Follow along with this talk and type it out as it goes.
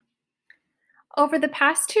Over the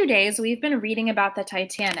past 2 days, we've been reading about the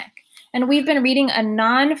Titanic, and we've been reading a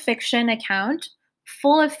nonfiction account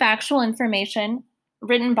full of factual information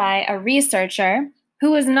written by a researcher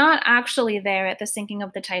who was not actually there at the sinking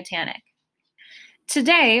of the Titanic.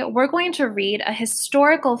 Today, we're going to read a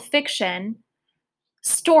historical fiction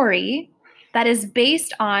story that is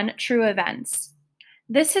based on true events.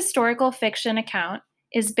 This historical fiction account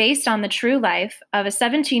is based on the true life of a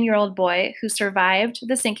 17-year-old boy who survived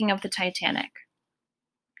the sinking of the Titanic.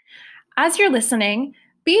 As you're listening,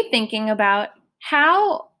 be thinking about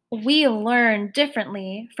how we learn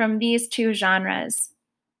differently from these two genres.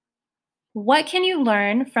 What can you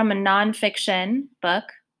learn from a nonfiction book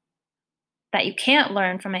that you can't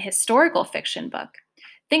learn from a historical fiction book?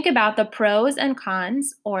 Think about the pros and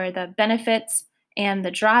cons, or the benefits and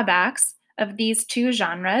the drawbacks of these two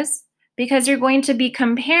genres, because you're going to be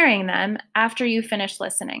comparing them after you finish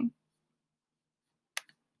listening.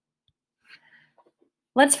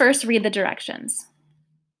 Let's first read the directions.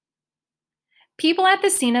 People at the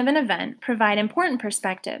scene of an event provide important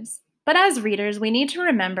perspectives, but as readers, we need to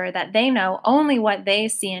remember that they know only what they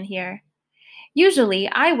see and hear. Usually,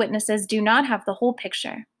 eyewitnesses do not have the whole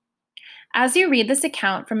picture. As you read this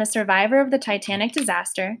account from a survivor of the Titanic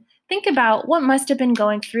disaster, think about what must have been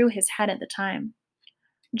going through his head at the time.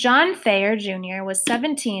 John Thayer Jr. was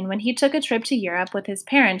 17 when he took a trip to Europe with his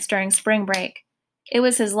parents during spring break. It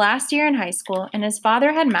was his last year in high school, and his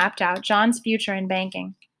father had mapped out John's future in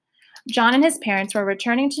banking. John and his parents were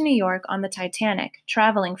returning to New York on the Titanic,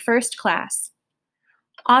 traveling first class.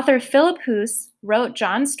 Author Philip Hoose wrote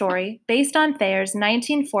John's story based on Thayer's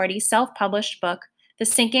 1940 self-published book, The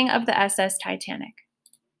Sinking of the SS Titanic.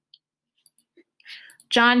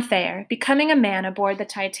 John Thayer, Becoming a Man Aboard the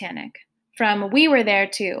Titanic, from We Were There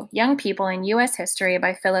Too, Young People in U.S. History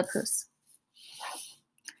by Philip Hoose.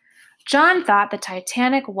 John thought the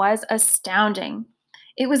Titanic was astounding.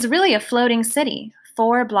 It was really a floating city,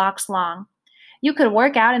 4 blocks long. You could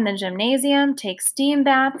work out in the gymnasium, take steam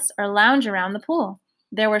baths, or lounge around the pool.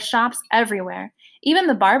 There were shops everywhere. Even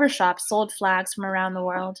the barber shops sold flags from around the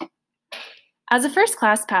world. As a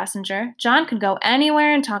first-class passenger, John could go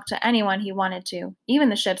anywhere and talk to anyone he wanted to, even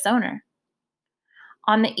the ship's owner.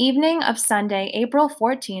 On the evening of Sunday, April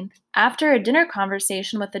 14th, after a dinner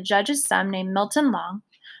conversation with the judge's son named Milton Long,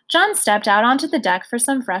 John stepped out onto the deck for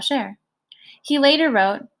some fresh air. He later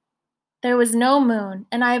wrote, "There was no moon,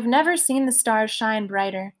 and I have never seen the stars shine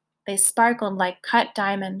brighter. They sparkled like cut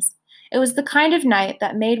diamonds. It was the kind of night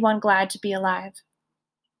that made one glad to be alive."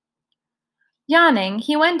 Yawning,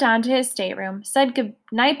 he went down to his stateroom, said good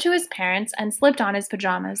night to his parents, and slipped on his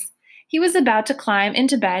pajamas. He was about to climb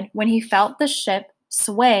into bed when he felt the ship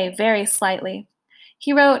sway very slightly.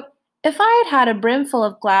 He wrote, "If I had had a brimful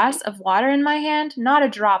of glass of water in my hand, not a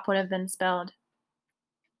drop would have been spilled."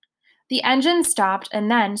 The engine stopped and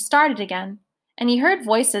then started again, and he heard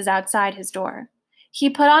voices outside his door. He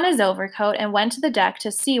put on his overcoat and went to the deck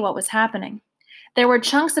to see what was happening. There were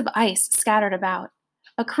chunks of ice scattered about.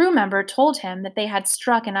 A crew member told him that they had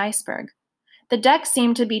struck an iceberg. The deck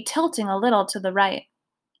seemed to be tilting a little to the right.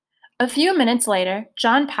 A few minutes later,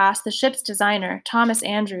 John passed the ship's designer, Thomas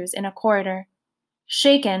Andrews, in a corridor.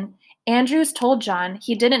 Shaken, Andrews told John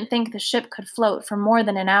he didn't think the ship could float for more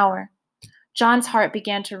than an hour. John's heart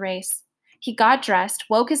began to race. He got dressed,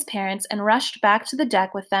 woke his parents, and rushed back to the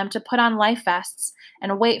deck with them to put on life vests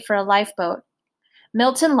and wait for a lifeboat.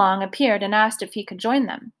 Milton Long appeared and asked if he could join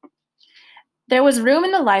them. There was room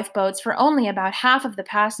in the lifeboats for only about half of the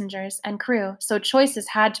passengers and crew, so choices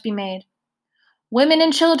had to be made. "Women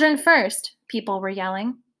and children first," people were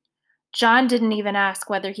yelling. John didn't even ask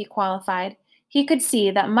whether he qualified. He could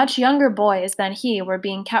see that much younger boys than he were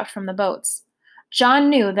being kept from the boats. John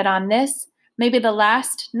knew that on this, maybe the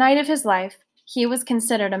last night of his life, he was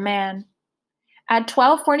considered a man. At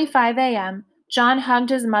 12:45 a.m., John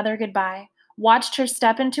hugged his mother goodbye, watched her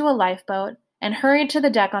step into a lifeboat, and hurried to the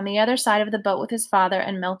deck on the other side of the boat with his father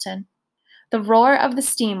and Milton. The roar of the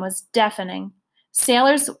steam was deafening.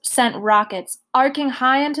 Sailors sent rockets arcing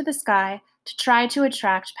high into the sky to try to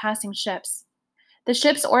attract passing ships. The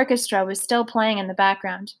ship's orchestra was still playing in the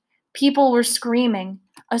background. People were screaming.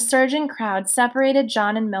 A surging crowd separated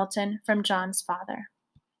John and Milton from John's father.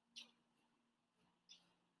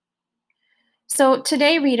 So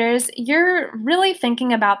today, readers, you're really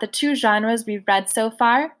thinking about the two genres we've read so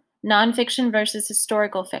far, nonfiction versus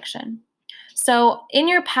historical fiction. So in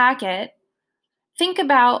your packet, think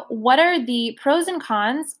about what are the pros and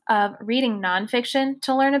cons of reading nonfiction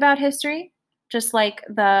to learn about history, just like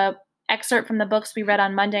the excerpt from the books we read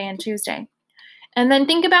on Monday and Tuesday. And then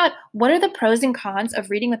think about what are the pros and cons of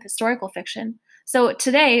reading with historical fiction. So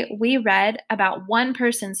today we read about one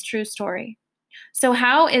person's true story. So,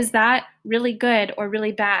 how is that really good or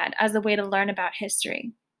really bad as a way to learn about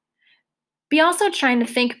history? Be also trying to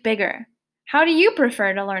think bigger. How do you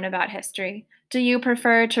prefer to learn about history? Do you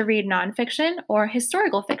prefer to read nonfiction or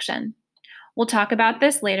historical fiction? We'll talk about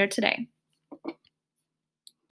this later today.